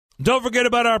Don't forget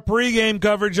about our pregame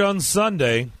coverage on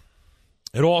Sunday.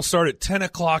 It'll all start at 10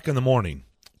 o'clock in the morning,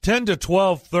 10 to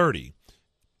 12:30,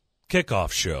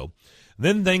 kickoff show.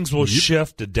 Then things will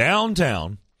shift to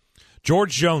downtown,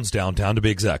 George Jones downtown to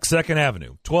be exact, 2nd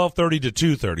Avenue, 12:30 to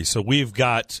 2:30. So we've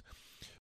got